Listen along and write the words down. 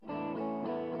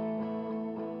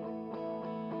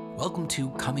Welcome to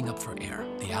Coming Up for Air,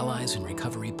 the Allies in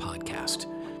Recovery podcast,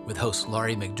 with hosts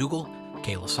Laurie McDougall,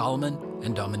 Kayla Solomon,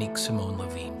 and Dominique Simone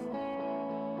Levine.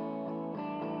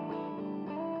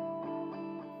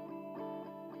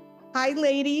 Hi,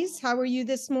 ladies. How are you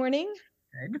this morning?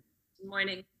 Good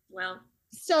morning. Well,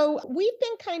 so we've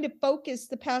been kind of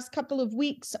focused the past couple of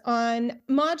weeks on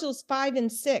modules 5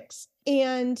 and 6,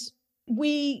 and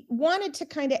we wanted to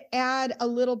kind of add a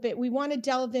little bit. We want to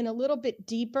delve in a little bit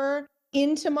deeper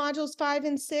into modules 5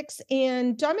 and 6.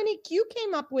 And Dominique, you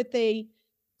came up with a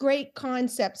great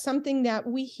concept, something that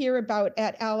we hear about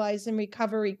at Allies in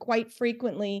Recovery quite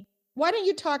frequently. Why don't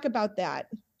you talk about that?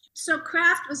 So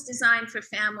CRAFT was designed for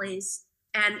families,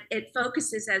 and it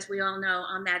focuses, as we all know,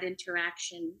 on that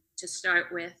interaction to start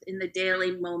with in the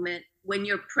daily moment when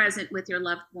you're present with your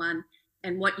loved one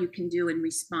and what you can do in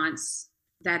response.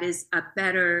 That is a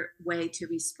better way to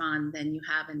respond than you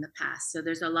have in the past. So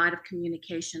there's a lot of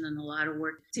communication and a lot of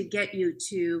work to get you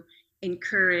to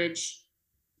encourage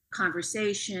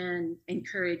conversation,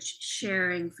 encourage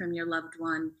sharing from your loved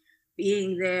one,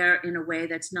 being there in a way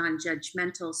that's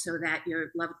non-judgmental so that your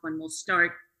loved one will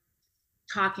start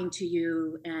talking to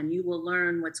you and you will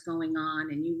learn what's going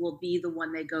on and you will be the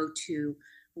one they go to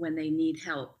when they need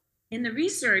help. In the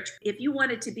research, if you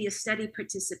wanted to be a study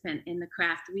participant in the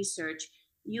CRAFT research,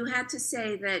 you had to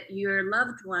say that your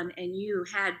loved one and you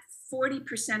had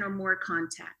 40% or more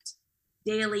contact,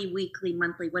 daily, weekly,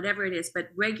 monthly, whatever it is, but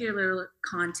regular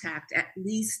contact at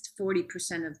least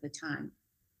 40% of the time.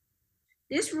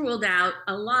 This ruled out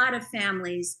a lot of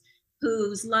families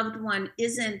whose loved one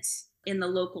isn't in the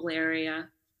local area,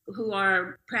 who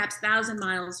are perhaps 1,000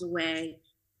 miles away,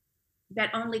 that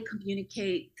only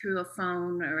communicate through a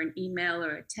phone or an email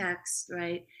or a text,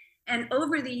 right? And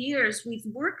over the years, we've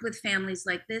worked with families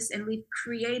like this, and we've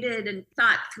created and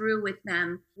thought through with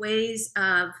them ways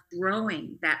of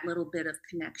growing that little bit of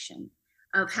connection,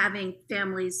 of having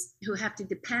families who have to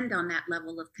depend on that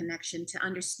level of connection to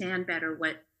understand better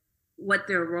what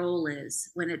their role is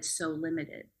when it's so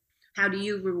limited. How do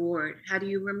you reward? How do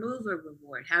you remove a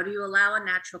reward? How do you allow a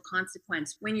natural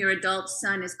consequence when your adult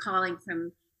son is calling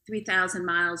from 3,000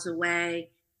 miles away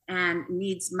and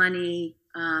needs money?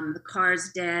 The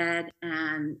car's dead,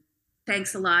 and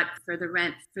thanks a lot for the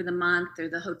rent for the month or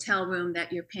the hotel room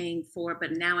that you're paying for,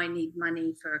 but now I need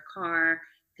money for a car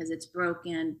because it's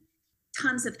broken.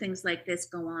 Tons of things like this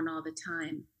go on all the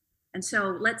time. And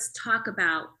so let's talk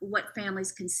about what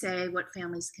families can say, what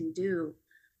families can do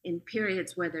in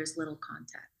periods where there's little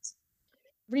contact.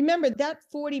 Remember that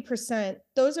 40%,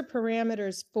 those are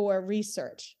parameters for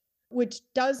research, which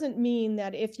doesn't mean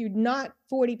that if you're not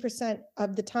 40%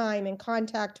 of the time in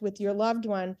contact with your loved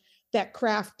one, that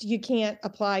CRAFT, you can't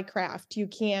apply CRAFT. You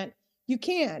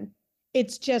can.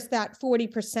 It's just that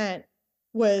 40%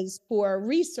 was for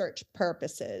research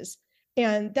purposes.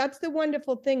 And that's the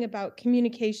wonderful thing about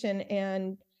communication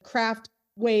and CRAFT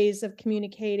ways of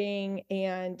communicating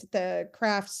and the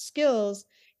CRAFT skills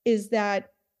is that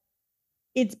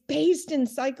it's based in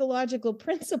psychological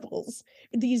principles,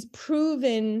 these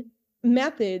proven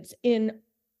methods in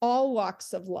all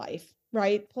walks of life,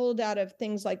 right? Pulled out of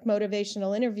things like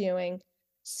motivational interviewing.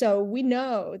 So we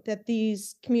know that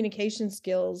these communication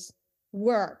skills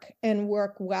work and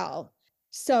work well.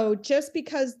 So just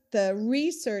because the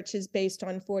research is based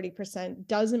on 40%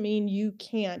 doesn't mean you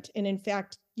can't. And in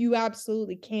fact, you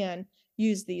absolutely can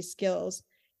use these skills.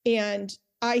 And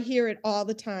I hear it all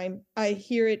the time. I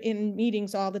hear it in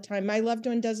meetings all the time. My loved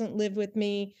one doesn't live with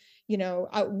me.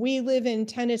 We live in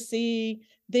Tennessee,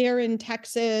 they're in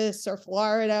Texas or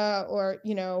Florida or,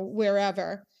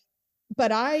 wherever.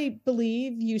 But I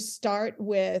believe you start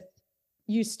with,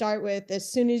 as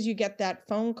soon as you get that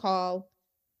phone call,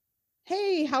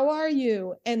 hey, how are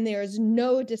you? And there's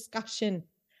no discussion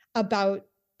about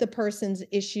the person's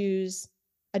issues,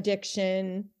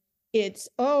 addiction. It's,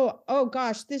 oh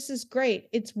gosh, this is great.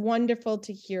 It's wonderful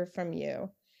to hear from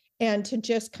you. And to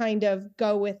just kind of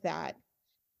go with that.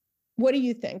 What do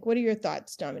you think? What are your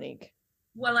thoughts, Dominique?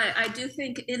 Well, I do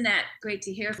think in that great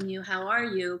to hear from you, how are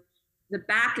you? The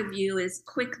back of you is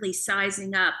quickly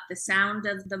sizing up the sound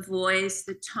of the voice,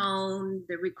 the tone,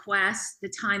 the request, the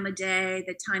time of day,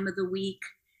 the time of the week.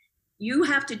 You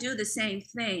have to do the same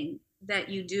thing that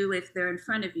you do if they're in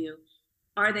front of you.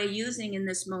 Are they using in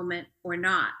this moment or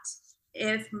not?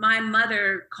 If my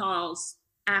mother calls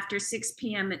after 6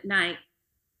 p.m. at night,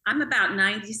 I'm about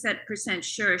 90%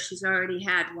 sure she's already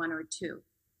had one or two.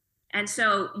 And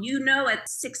so at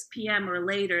 6 p.m. or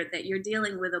later that you're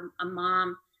dealing with a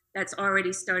mom that's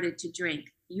already started to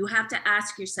drink. You have to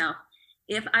ask yourself,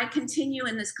 if I continue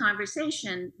in this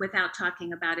conversation without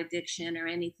talking about addiction or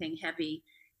anything heavy,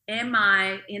 am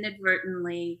I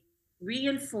inadvertently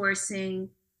reinforcing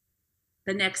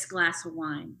the next glass of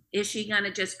wine? Is she going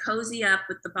to just cozy up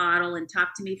with the bottle and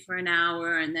talk to me for an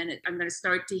hour, and then I'm going to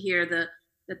start to hear the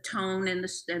tone and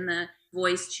the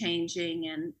voice changing,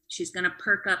 and she's going to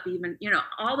perk up, even,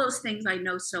 all those things I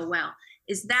know so well.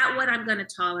 Is that what I'm going to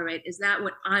tolerate? Is that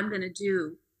what I'm going to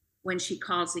do when she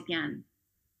calls again?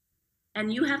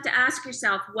 And you have to ask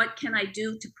yourself, what can I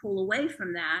do to pull away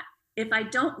from that? If I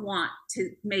don't want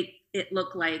to make it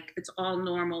look like it's all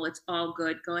normal, it's all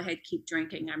good, go ahead, keep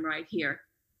drinking, I'm right here.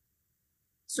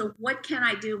 So what can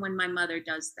I do when my mother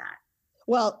does that?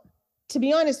 Well, to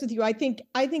be honest with you, I think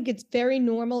it's very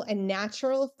normal and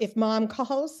natural if mom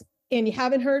calls and you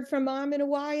haven't heard from mom in a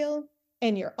while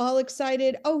and you're all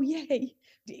excited. Oh,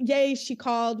 yay, she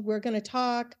called, we're going to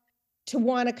talk, to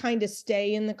want to kind of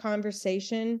stay in the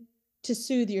conversation to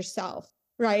soothe yourself,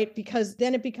 right? Because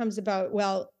then it becomes about,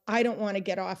 well, I don't want to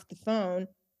get off the phone.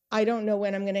 I don't know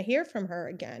when I'm going to hear from her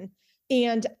again.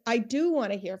 And I do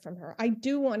want to hear from her. I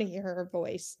do want to hear her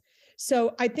voice.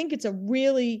 So I think it's a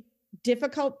really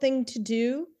difficult thing to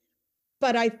do,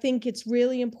 but I think it's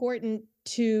really important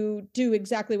to do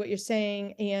exactly what you're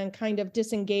saying and kind of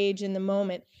disengage in the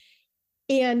moment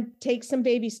and take some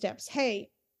baby steps. Hey,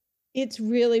 it's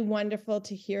really wonderful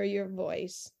to hear your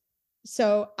voice.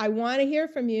 So I want to hear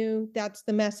from you. That's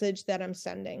the message that I'm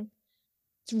sending.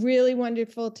 It's really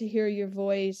wonderful to hear your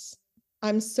voice.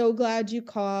 I'm so glad you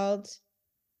called.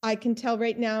 I can tell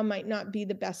right now might not be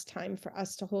the best time for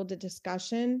us to hold a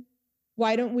discussion.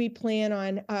 Why don't we plan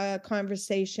on a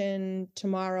conversation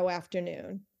tomorrow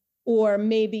afternoon? Or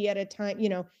maybe at a time,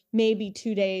 maybe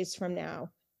 2 days from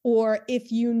now. Or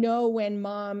if you know when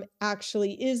mom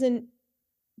actually isn't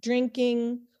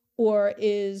drinking or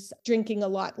is drinking a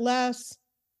lot less,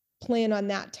 plan on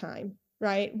that time,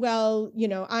 right? Well,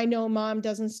 I know mom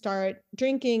doesn't start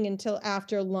drinking until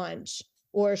after lunch,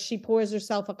 or she pours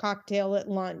herself a cocktail at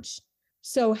lunch.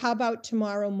 So how about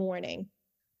tomorrow morning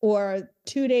or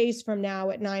 2 days from now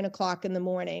at 9:00 in the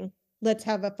morning? Let's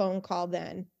have a phone call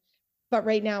then. But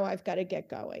right now I've got to get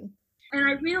going. And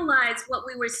I realized what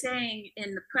we were saying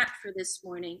in the prep for this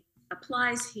morning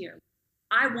applies here.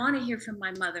 I want to hear from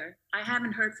my mother. I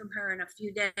haven't heard from her in a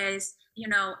few days.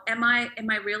 Am I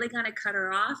really going to cut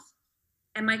her off?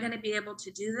 Am I going to be able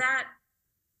to do that?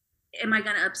 Am I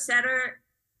going to upset her?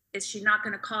 Is she not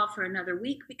going to call for another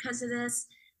week because of this?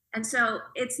 And so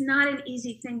it's not an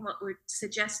easy thing what we're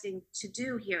suggesting to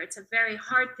do here. It's a very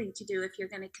hard thing to do if you're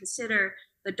going to consider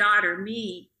the daughter,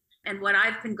 me, and what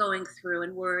I've been going through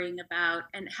and worrying about,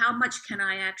 and how much can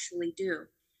I actually do?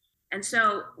 And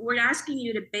so we're asking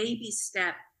you to baby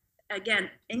step, again,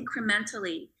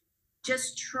 incrementally.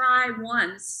 Just try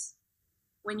once.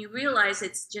 When you realize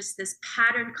it's just this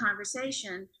patterned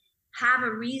conversation, have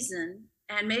a reason.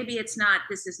 And maybe it's not,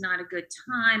 this is not a good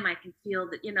time. I can feel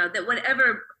that, that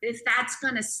whatever, if that's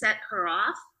going to set her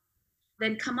off,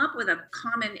 then come up with a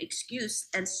common excuse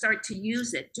and start to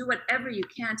use it. Do whatever you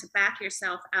can to back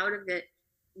yourself out of it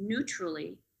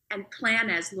neutrally, and plan,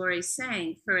 as Lori's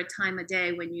saying, for a time of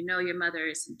day when you know your mother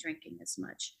isn't drinking as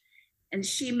much. And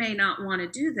she may not want to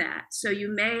do that. So you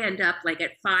may end up like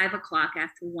at 5:00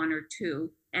 after 1 or 2,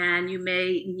 and you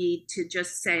may need to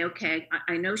just say, okay,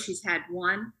 I know she's had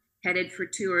one, headed for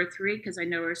 2 or 3, because I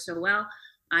know her so well.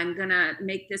 I'm going to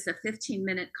make this a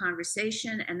 15-minute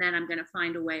conversation, and then I'm going to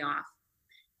find a way off.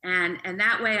 And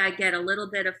that way I get a little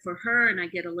bit of for her, and I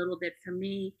get a little bit for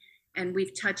me, and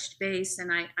we've touched base,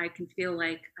 and I can feel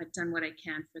like I've done what I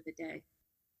can for the day.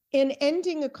 In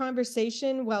ending a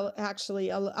conversation, well, actually,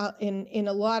 in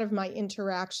a lot of my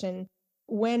interaction,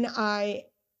 when I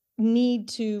need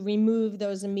to remove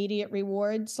those immediate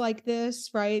rewards like this,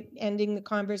 right? Ending the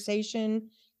conversation,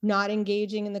 not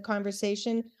engaging in the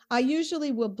conversation, I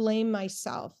usually will blame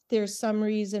myself. There's some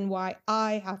reason why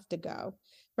I have to go,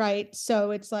 right?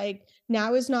 So it's like,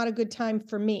 now is not a good time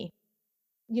for me.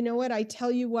 You know what? I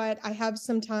tell you what, I have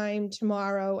some time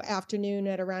tomorrow afternoon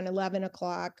at around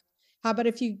 11:00. How about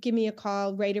if you give me a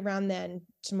call right around then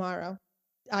tomorrow?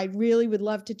 I really would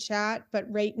love to chat,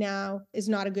 but right now is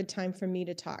not a good time for me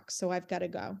to talk. So I've got to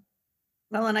go.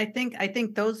 Well, and I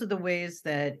think those are the ways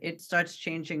that it starts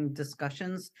changing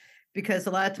discussions, because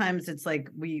a lot of times it's like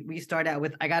we start out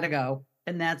with, I gotta go.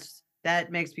 And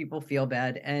that makes people feel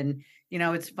bad. And,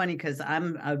 it's funny because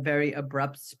I'm a very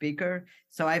abrupt speaker.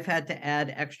 So I've had to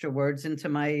add extra words into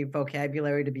my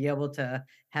vocabulary to be able to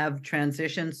have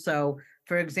transitions. So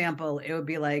for example, it would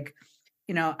be like,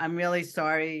 I'm really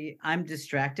sorry, I'm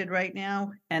distracted right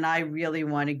now, and I really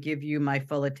want to give you my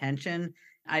full attention.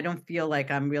 I don't feel like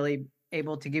I'm really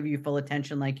able to give you full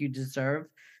attention like you deserve.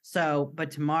 So,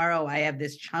 but tomorrow I have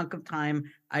this chunk of time.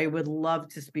 I would love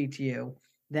to speak to you.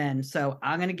 then. So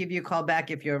I'm going to give you a call back.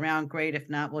 If you're around, great. If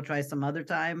not, we'll try some other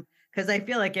time. Because I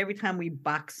feel like every time we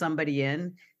box somebody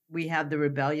in, we have the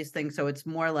rebellious thing. So it's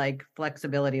more like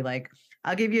flexibility. Like,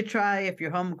 I'll give you a try. If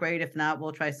you're home, great. If not,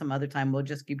 we'll try some other time. We'll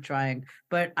just keep trying.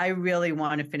 But I really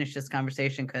want to finish this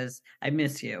conversation because I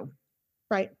miss you.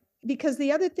 Right. Because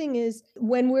the other thing is,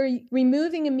 when we're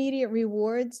removing immediate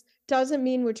rewards, doesn't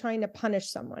mean we're trying to punish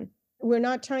someone. We're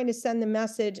not trying to send the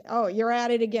message, oh, you're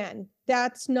at it again.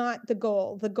 That's not the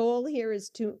goal. The goal here is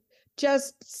to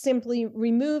just simply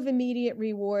remove immediate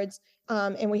rewards.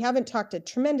 And we haven't talked a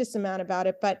tremendous amount about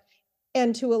it,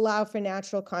 and to allow for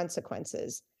natural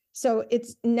consequences. So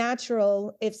it's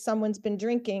natural, if someone's been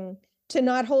drinking, to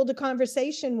not hold a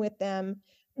conversation with them.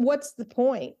 What's the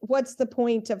point? What's the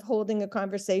point of holding a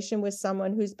conversation with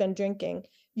someone who's been drinking?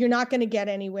 You're not going to get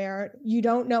anywhere. You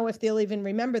don't know if they'll even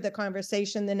remember the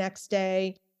conversation the next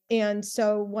day. And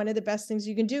so one of the best things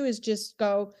you can do is just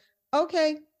go,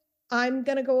 okay, I'm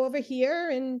going to go over here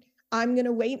and I'm going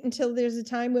to wait until there's a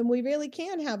time when we really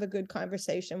can have a good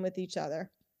conversation with each other.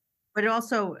 But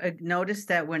also notice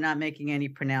that we're not making any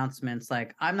pronouncements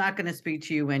like, I'm not going to speak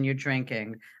to you when you're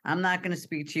drinking. I'm not going to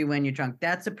speak to you when you're drunk.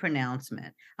 That's a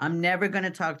pronouncement. I'm never going to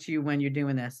talk to you when you're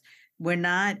doing this. We're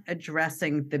not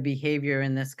addressing the behavior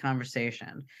in this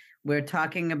conversation. We're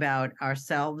talking about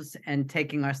ourselves and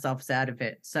taking ourselves out of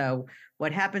it. So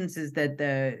what happens is that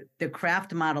the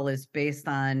craft model is based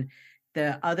on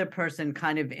the other person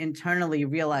kind of internally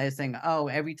realizing, oh,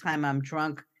 every time I'm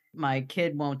drunk, my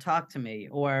kid won't talk to me,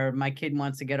 or my kid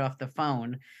wants to get off the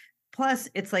phone. Plus,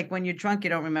 it's like when you're drunk, you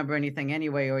don't remember anything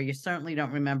anyway, or you certainly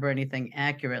don't remember anything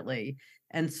accurately.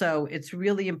 And so it's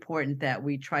really important that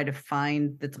we try to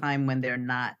find the time when they're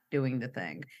not doing the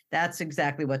thing. That's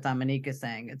exactly what Dominique is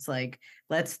saying. It's like,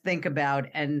 let's think about,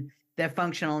 and the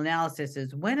functional analysis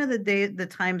is, when are the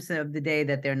times of the day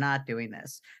that they're not doing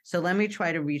this? So let me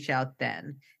try to reach out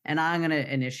then, and I'm going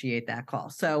to initiate that call.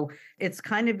 So it's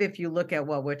kind of, if you look at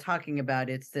what we're talking about,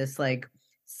 it's this like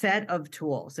set of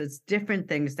tools. It's different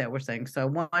things that we're saying. So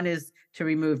one is to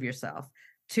remove yourself.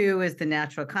 Two is the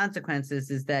natural consequences,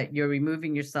 is that you're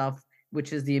removing yourself,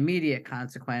 which is the immediate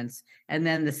consequence. And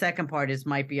then the second part is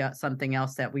might be something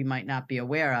else that we might not be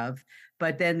aware of.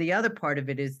 But then the other part of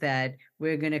it is that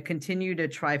we're going to continue to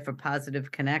try for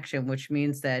positive connection, which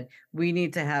means that we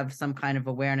need to have some kind of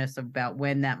awareness about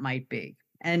when that might be.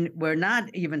 And we're not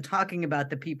even talking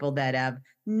about the people that have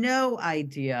no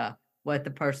idea what the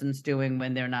person's doing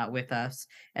when they're not with us.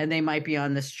 And they might be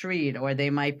on the street, or they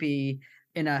might be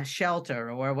in a shelter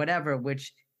or whatever,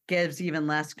 which gives even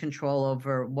less control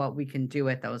over what we can do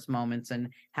at those moments and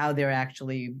how they're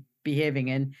actually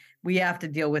behaving. And we have to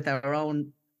deal with our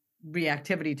own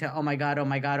reactivity to, oh my God, oh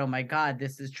my God, oh my God,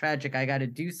 this is tragic. I got to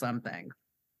do something.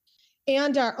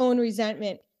 And our own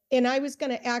resentment. And I was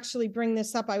going to actually bring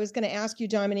this up. I was going to ask you,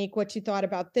 Dominique, what you thought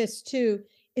about this too,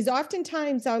 is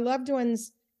oftentimes our loved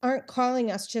ones aren't calling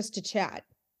us just to chat.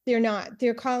 They're not.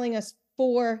 They're calling us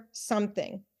for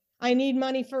something. I need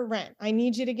money for rent. I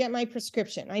need you to get my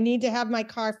prescription. I need to have my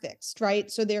car fixed, right?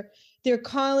 So they're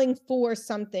calling for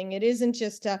something. It isn't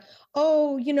just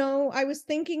oh, I was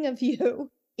thinking of you.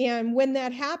 And when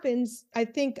that happens, I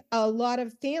think a lot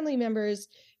of family members,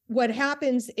 what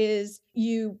happens is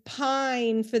you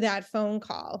pine for that phone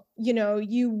call.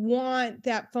 You want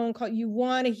that phone call. You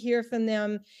want to hear from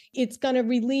them. It's going to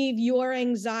relieve your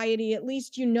anxiety. At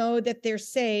least you know that they're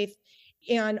safe.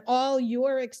 And all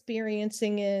you're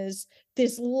experiencing is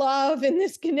this love and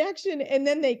this connection. And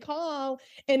then they call,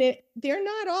 and they're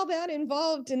not all that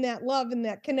involved in that love and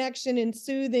that connection and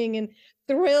soothing and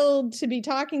thrilled to be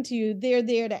talking to you. They're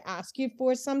there to ask you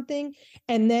for something.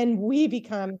 And then we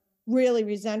become really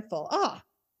resentful.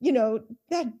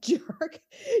 That jerk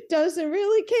doesn't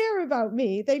really care about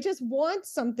me. They just want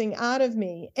something out of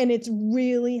me. And it's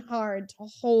really hard to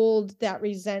hold that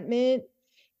resentment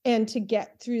and to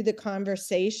get through the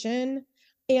conversation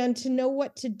and to know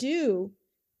what to do.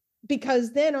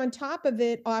 Because then on top of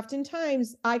it,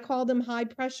 oftentimes I call them high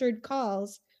pressured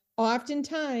calls.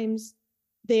 Oftentimes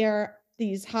they're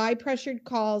these high pressured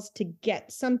calls to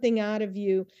get something out of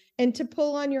you and to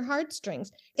pull on your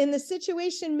heartstrings. And the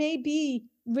situation may be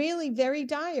really very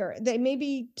dire. They may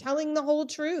be telling the whole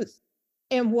truth.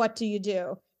 And what do you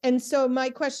do? And so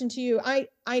my question to you,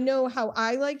 I know how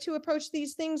I like to approach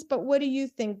these things, but what do you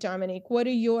think, Dominique? What do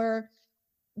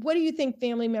you think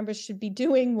family members should be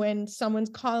doing when someone's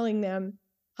calling them,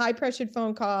 high pressured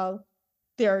phone call,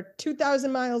 they're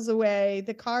 2,000 miles away,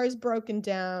 the car is broken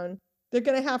down, they're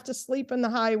going to have to sleep on the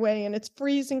highway and it's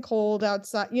freezing cold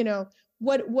outside,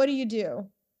 what do you do?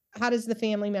 How does the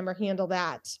family member handle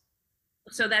that?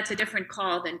 So that's a different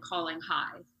call than calling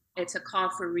high. It's a call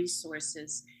for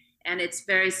resources. And it's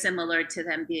very similar to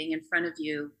them being in front of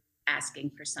you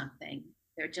asking for something.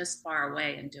 They're just far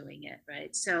away and doing it,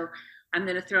 right? So I'm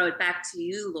going to throw it back to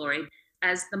you, Lori.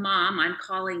 As the mom, I'm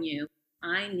calling you.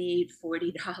 I need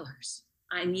 $40.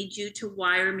 I need you to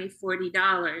wire me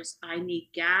 $40. I need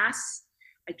gas.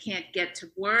 I can't get to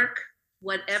work.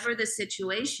 Whatever the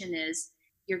situation is,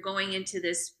 you're going into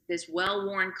this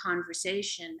well-worn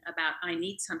conversation about, I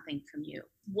need something from you.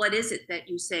 What is it that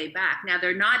you say back? Now,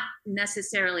 they're not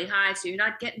necessarily high, so you're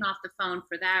not getting off the phone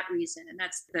for that reason. And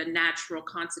that's the natural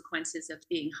consequences of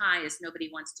being high, is nobody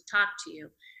wants to talk to you.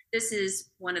 This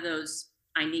is one of those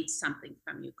I need something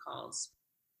from you calls.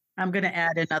 I'm going to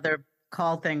add another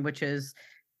call thing, which is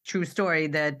true story,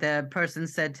 that the person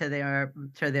said to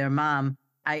their mom,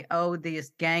 I owe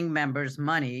these gang members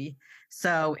money.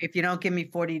 So if you don't give me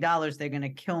 $40, they're going to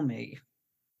kill me.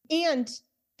 And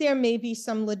there may be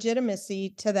some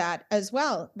legitimacy to that as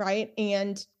well, right?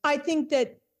 And I think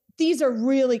that these are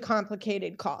really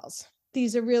complicated calls.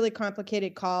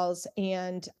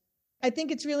 And I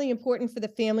think it's really important for the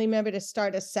family member to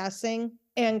start assessing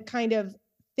and kind of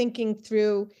thinking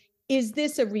through, is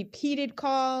this a repeated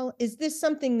call? Is this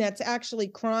something that's actually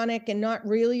chronic and not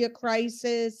really a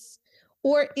crisis?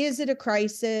 Or is it a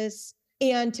crisis?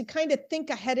 And to kind of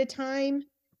think ahead of time,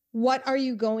 what are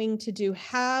you going to do?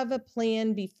 Have a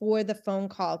plan before the phone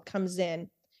call comes in.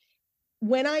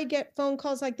 When I get phone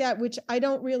calls like that, which I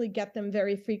don't really get them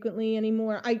very frequently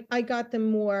anymore, I got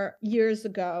them more years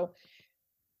ago.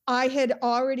 I had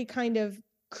already kind of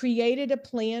created a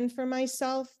plan for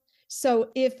myself. So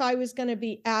if I was going to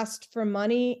be asked for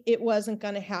money, it wasn't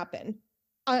going to happen.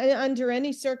 Under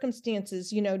any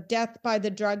circumstances, death by the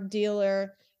drug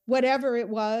dealer, whatever it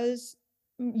was,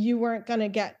 you weren't going to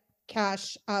get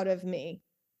cash out of me.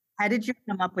 How did you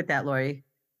come up with that, Lori?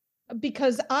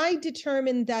 Because I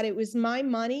determined that it was my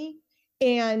money.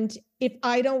 And if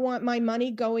I don't want my money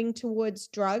going towards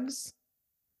drugs,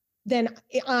 then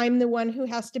I'm the one who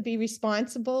has to be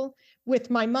responsible with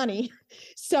my money.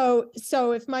 So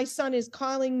if my son is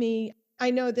calling me, I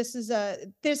know this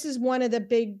is one of the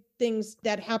big things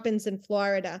that happens in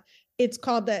Florida. It's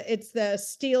the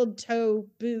steel-toe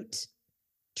boot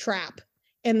trap.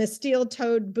 And the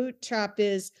steel-toed boot trap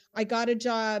is, I got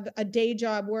a day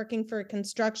job working for a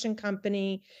construction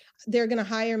company. They're going to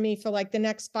hire me for like the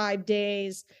next 5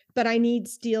 days, but I need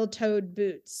steel-toed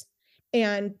boots.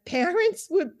 And parents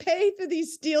would pay for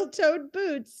these steel-toed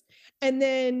boots, and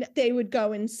then they would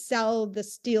go and sell the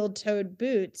steel-toed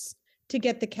boots to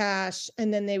get the cash,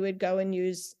 and then they would go and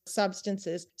use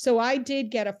substances. So I did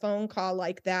get a phone call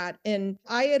like that, and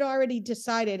I had already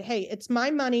decided, hey, it's my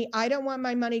money. I don't want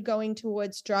my money going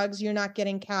towards drugs. You're not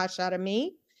getting cash out of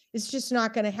me. It's just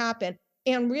not going to happen.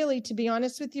 And really, to be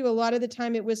honest with you, a lot of the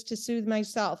time it was to soothe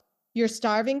myself. You're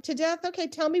starving to death? Okay,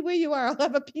 tell me where you are. I'll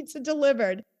have a pizza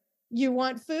delivered. You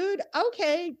want food?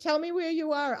 Okay, tell me where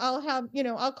you are. I'll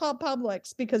call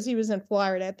Publix, because he was in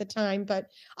Florida at the time, but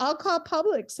I'll call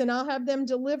Publix and I'll have them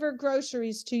deliver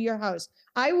groceries to your house.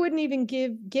 I wouldn't even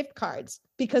give gift cards,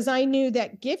 because I knew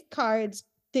that gift cards,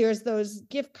 there's those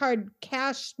gift card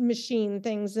cash machine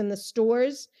things in the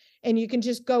stores, and you can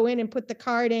just go in and put the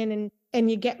card in and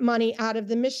you get money out of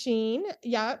the machine.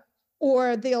 Yeah.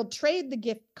 Or they'll trade the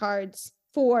gift cards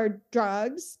for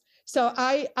drugs. So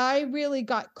I really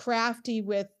got crafty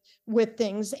with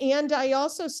things. And I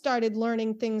also started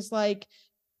learning things like,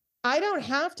 I don't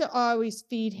have to always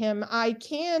feed him. I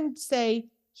can say,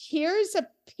 here's a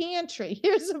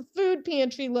food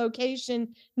pantry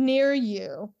location near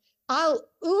you. I'll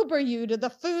Uber you to the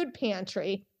food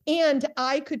pantry. And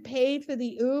I could pay for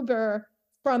the Uber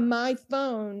from my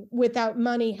phone without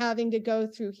money having to go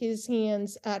through his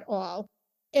hands at all.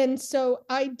 And so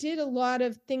I did a lot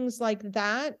of things like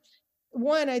that.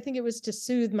 One, I think it was to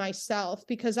soothe myself,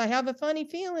 because I have a funny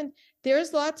feeling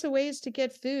there's lots of ways to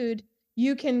get food.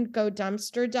 You can go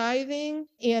dumpster diving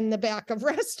in the back of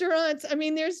restaurants. I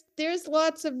mean, there's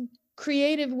lots of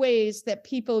creative ways that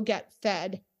people get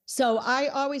fed. So I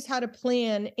always had a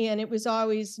plan, and it was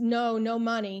always no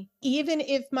money. Even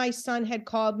if my son had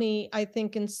called me, I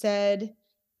think, and said,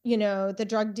 the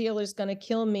drug dealer's going to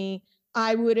kill me,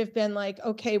 I would have been like,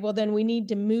 okay, well, then we need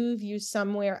to move you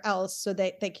somewhere else so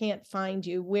that they can't find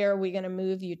you. Where are we going to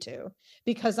move you to?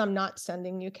 Because I'm not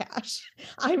sending you cash.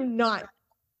 I'm not.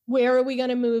 Where are we going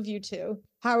to move you to?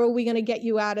 How are we going to get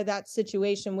you out of that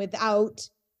situation without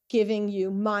giving you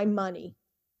my money?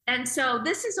 And so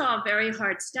this is all very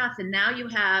hard stuff. And now you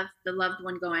have the loved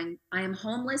one going, I am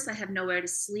homeless. I have nowhere to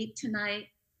sleep tonight.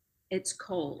 It's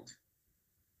cold.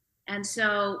 And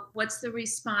so, what's the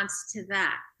response to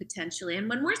that potentially? And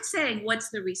when we're saying what's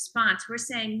the response, we're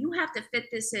saying you have to fit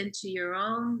this into your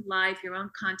own life, your own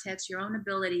context, your own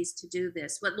abilities to do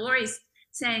this. What Lori's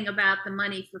saying about the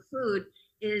money for food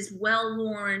is well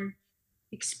worn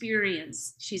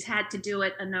experience. She's had to do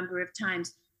it a number of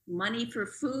times. Money for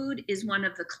food is one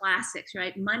of the classics,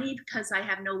 right? Money because I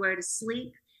have nowhere to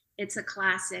sleep. It's a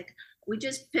classic. We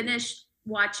just finished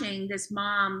watching this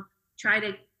mom try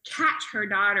to catch her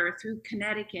daughter through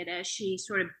Connecticut as she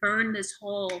sort of burned this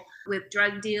hole with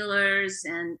drug dealers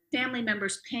and family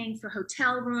members paying for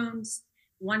hotel rooms.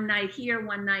 One night here,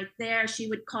 one night there. She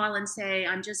would call and say,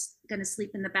 I'm just going to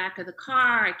sleep in the back of the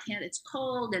car. I can't, it's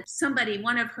cold. And somebody,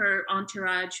 one of her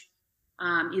entourage,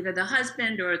 either the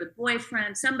husband or the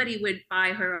boyfriend, somebody would buy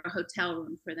her a hotel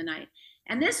room for the night.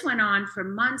 And this went on for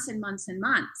months and months and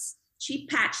months. She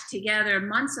patched together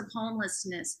months of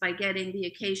homelessness by getting the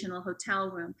occasional hotel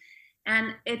room.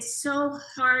 And it's so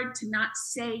hard to not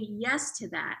say yes to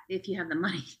that if you have the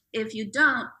money. If you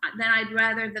don't, then I'd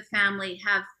rather the family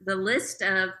have the list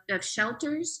of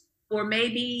shelters, or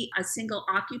maybe a single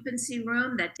occupancy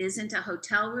room that isn't a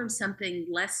hotel room, something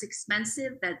less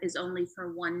expensive that is only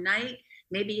for one night.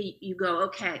 Maybe you go,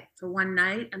 okay, for one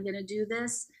night, I'm going to do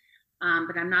this.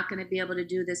 But I'm not going to be able to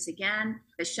do this again.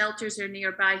 The shelters are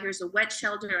nearby. Here's a wet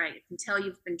shelter. I can tell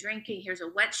you've been drinking. Here's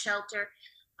a wet shelter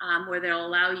where they'll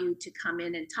allow you to come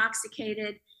in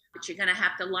intoxicated, but you're going to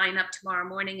have to line up tomorrow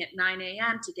morning at 9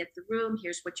 a.m. to get the room.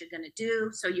 Here's what you're going to do.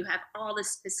 So you have all the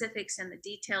specifics and the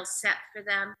details set for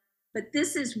them. But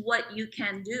this is what you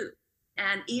can do.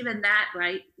 And even that,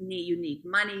 right, you need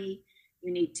money.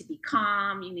 You need to be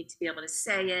calm. You need to be able to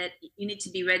say it. You need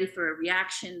to be ready for a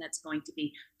reaction that's going to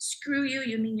be, screw you.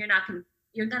 You mean you're not going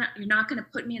to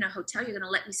put me in a hotel? You're going to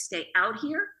let me stay out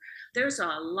here? There's a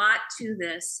lot to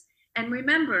this. And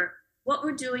remember, what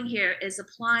we're doing here is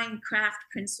applying craft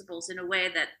principles in a way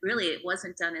that really it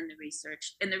wasn't done in the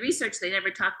research. In the research, they never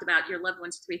talked about your loved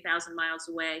one's 3,000 miles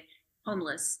away,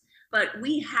 homeless. But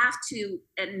we have to,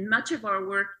 and much of our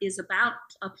work is about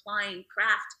applying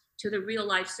craft to the real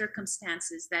life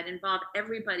circumstances that involve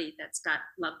everybody that's got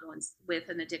loved ones with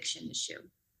an addiction issue.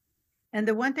 And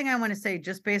the one thing I want to say,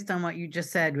 just based on what you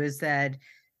just said, was that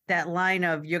line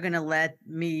of, you're going to let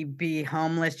me be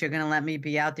homeless, you're going to let me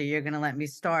be out there, you're going to let me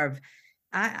starve.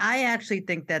 I actually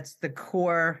think that's the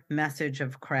core message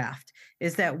of craft,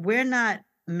 is that we're not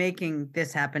making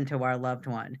this happen to our loved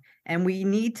one. And we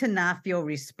need to not feel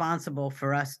responsible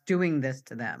for us doing this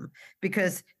to them,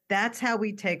 because that's how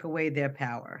we take away their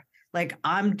power. Like,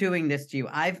 I'm doing this to you.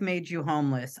 I've made you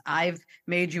homeless. I've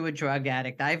made you a drug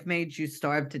addict. I've made you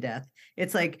starve to death.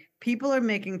 It's like people are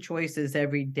making choices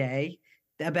every day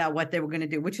about what they were going to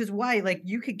do, which is why, like,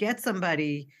 you could get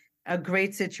somebody a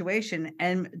great situation,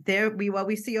 and what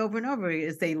we see over and over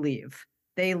is they leave.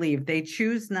 They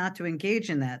choose not to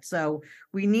engage in that. So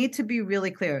we need to be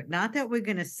really clear, not that we're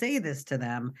going to say this to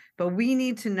them, but we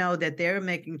need to know that they're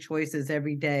making choices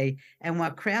every day. And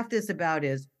what craft is about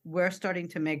is we're starting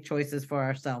to make choices for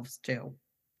ourselves too.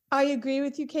 I agree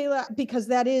with you, Kayla, because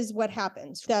that is what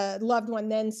happens. The loved one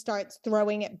then starts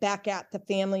throwing it back at the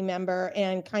family member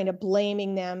and kind of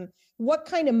blaming them. What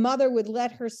kind of mother would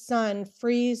let her son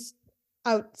freeze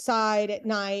outside at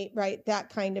night, right? That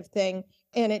kind of thing.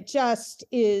 And it just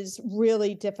is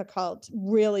really difficult,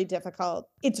 really difficult.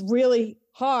 It's really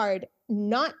hard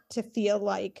not to feel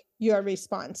like you're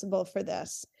responsible for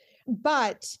this.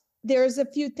 But there's a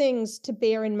few things to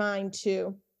bear in mind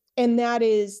too. And that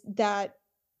is that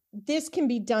this can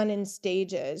be done in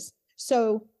stages.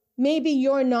 So maybe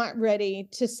you're not ready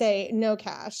to say no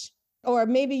cash, or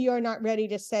maybe you're not ready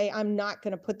to say, I'm not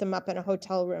going to put them up in a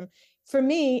hotel room. For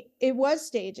me, it was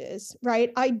stages,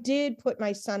 right? I did put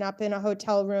my son up in a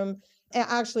hotel room.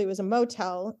 Actually, it was a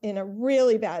motel in a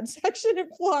really bad section of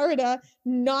Florida,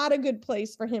 not a good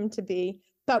place for him to be,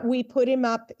 but we put him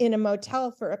up in a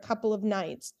motel for a couple of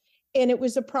nights. And it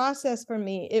was a process for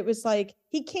me. It was like,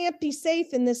 he can't be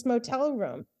safe in this motel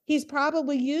room. He's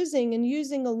probably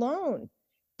using alone.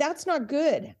 That's not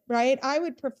good, right? I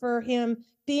would prefer him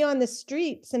be on the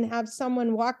streets and have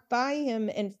someone walk by him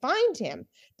and find him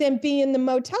than be in the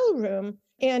motel room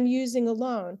and using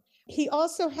alone. He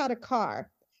also had a car.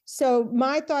 So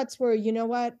my thoughts were, you know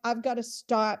what? I've got to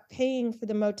stop paying for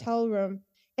the motel room.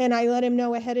 And I let him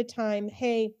know ahead of time,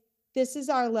 hey, this is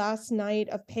our last night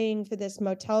of paying for this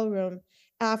motel room.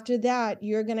 After that,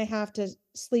 you're going to have to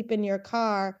sleep in your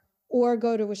car or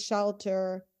go to a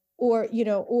shelter or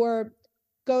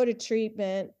go to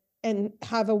treatment and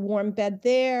have a warm bed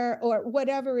there or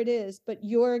whatever it is. But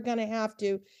you're going to have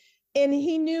to And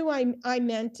he knew I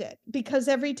meant it, because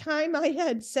every time I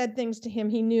had said things to him,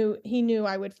 he knew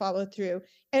I would follow through.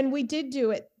 And we did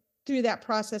do it through that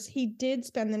process. He did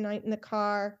spend the night in the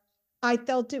car. I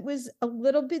felt it was a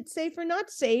little bit safer,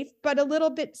 not safe, but a little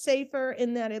bit safer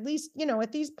in that, at least,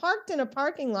 if he's parked in a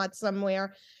parking lot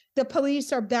somewhere, the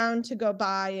police are bound to go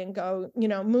by and go,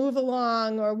 move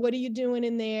along, or what are you doing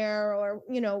in there, or,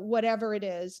 whatever it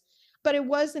is. But it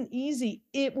wasn't easy.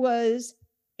 It was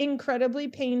incredibly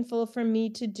painful for me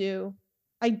to do.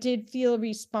 I did feel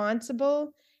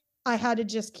responsible. I had to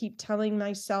just keep telling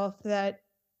myself that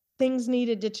things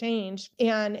needed to change,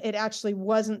 and it actually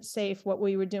wasn't safe what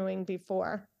we were doing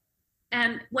before.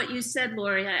 And what you said,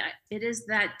 Lori, it is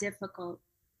that difficult.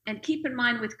 And keep in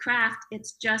mind with craft,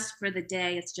 it's just for the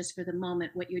day. It's just for the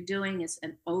moment. What you're doing is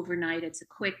an overnight. It's a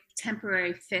quick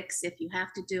temporary fix if you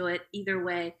have to do it. Either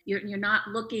way, you're not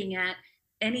looking at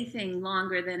anything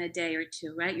longer than a day or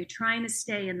two, right? You're trying to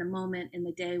stay in the moment, in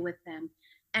the day with them.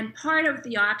 And part of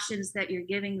the options that you're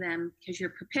giving them, because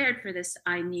you're prepared for this,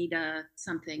 I need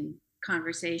something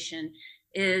conversation,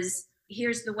 is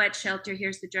here's the wet shelter,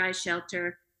 here's the dry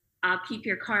shelter. I'll keep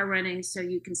your car running so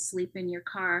you can sleep in your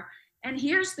car. And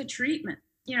here's the treatment.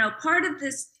 Part of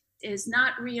this is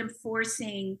not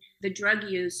reinforcing the drug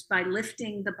use by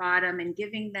lifting the bottom and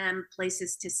giving them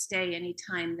places to stay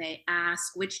anytime they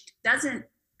ask, which doesn't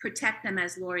protect them,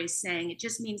 as Lori's saying. It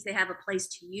just means they have a place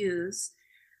to use,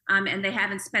 and they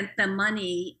haven't spent the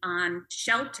money on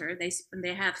shelter.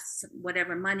 They have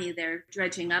whatever money they're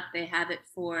dredging up, they have it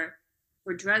for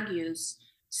drug use.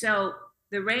 So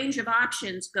the range of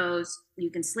options goes, you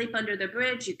can sleep under the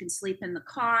bridge, you can sleep in the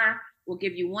car, we'll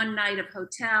give you one night of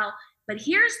hotel. But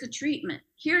here's the treatment.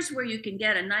 Here's where you can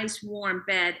get a nice warm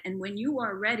bed. And when you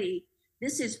are ready,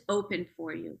 this is open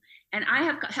for you. And I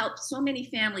have helped so many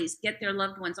families get their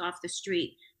loved ones off the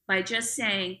street by just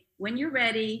saying, when you're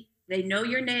ready, they know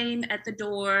your name at the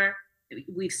door.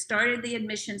 We've started the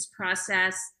admissions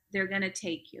process. They're going to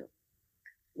take you.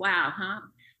 Wow, huh?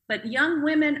 But young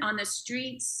women on the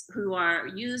streets who are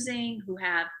using, who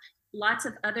have lots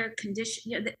of other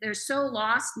conditions, they're so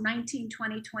lost, 19,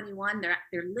 20, 21,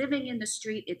 they're living in the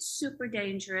street. It's super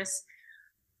dangerous.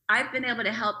 I've been able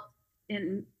to help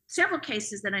in several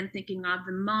cases that I'm thinking of,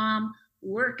 the mom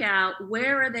work out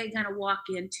where are they going to walk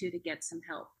into to get some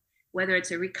help, whether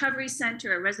it's a recovery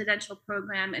center, a residential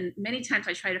program. And many times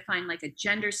I try to find like a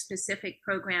gender specific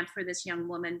program for this young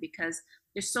woman, because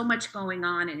there's so much going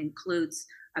on. It includes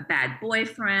a bad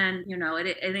boyfriend,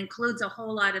 it includes a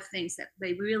whole lot of things that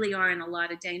they really are in a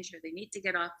lot of danger. They need to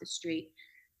get off the street.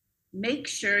 Make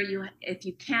sure if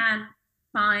you can,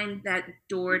 find that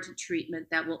door to treatment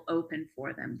that will open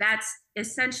for them. That's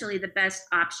essentially the best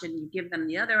option. You give them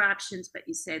the other options, but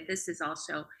you say, this is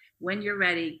also, when you're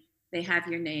ready, they have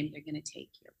your name, they're going to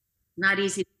take you. Not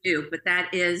easy to do, but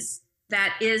that is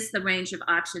the range of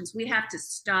options. We have to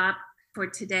stop for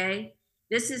today.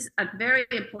 This is a very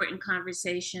important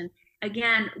conversation.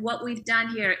 Again, what we've done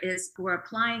here is we're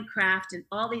applying craft in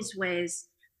all these ways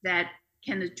that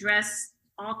can address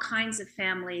all kinds of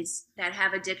families that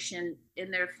have addiction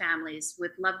in their families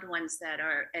with loved ones that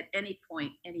are at any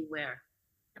point, anywhere.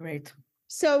 Great.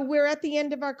 So we're at the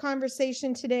end of our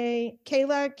conversation today.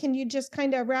 Kayla, can you just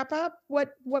kind of wrap up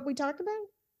what we talked about?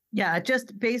 Yeah,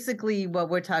 just basically what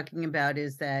we're talking about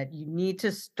is that you need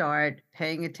to start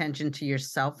paying attention to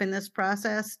yourself in this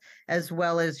process, as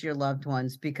well as your loved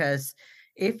ones, because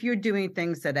if you're doing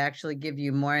things that actually give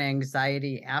you more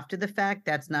anxiety after the fact,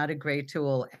 that's not a great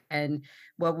tool. And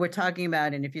what we're talking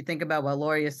about, and if you think about what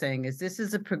Lori is saying, is this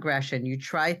is a progression. You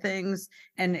try things.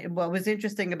 And what was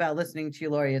interesting about listening to you,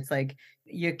 Lori, it's like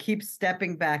you keep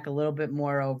stepping back a little bit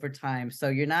more over time. So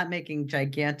you're not making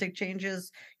gigantic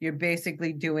changes. You're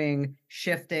basically doing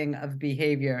shifting of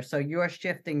behavior. So you're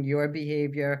shifting your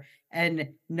behavior and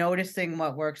noticing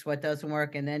what works, what doesn't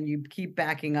work. And then you keep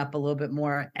backing up a little bit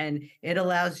more. And it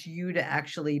allows you to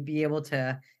actually be able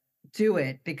to do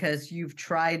it because you've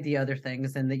tried the other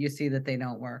things and that you see that they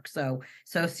don't work. So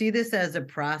see this as a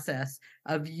process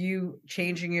of you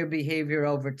changing your behavior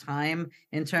over time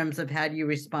in terms of how do you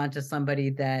respond to somebody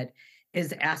that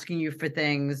is asking you for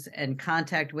things and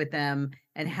contact with them,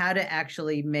 and how to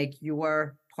actually make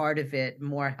your part of it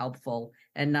more helpful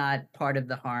and not part of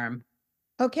the harm.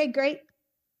 Okay, great.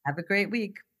 Have a great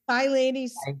week. Bye,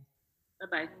 ladies. Bye.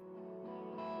 Bye-bye.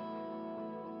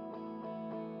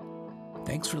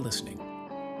 Thanks for listening.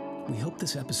 We hope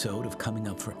this episode of Coming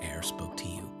Up for Air spoke to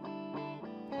you.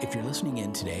 If you're listening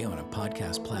in today on a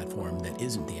podcast platform that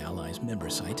isn't the Allies member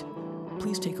site,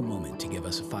 please take a moment to give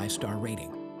us a 5-star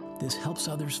rating. This helps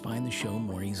others find the show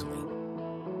more easily.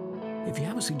 If you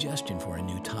have a suggestion for a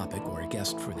new topic or a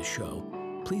guest for the show,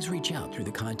 please reach out through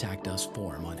the Contact Us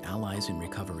form on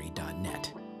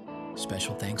alliesinrecovery.net.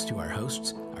 Special thanks to our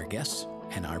hosts, our guests,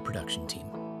 and our production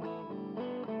team.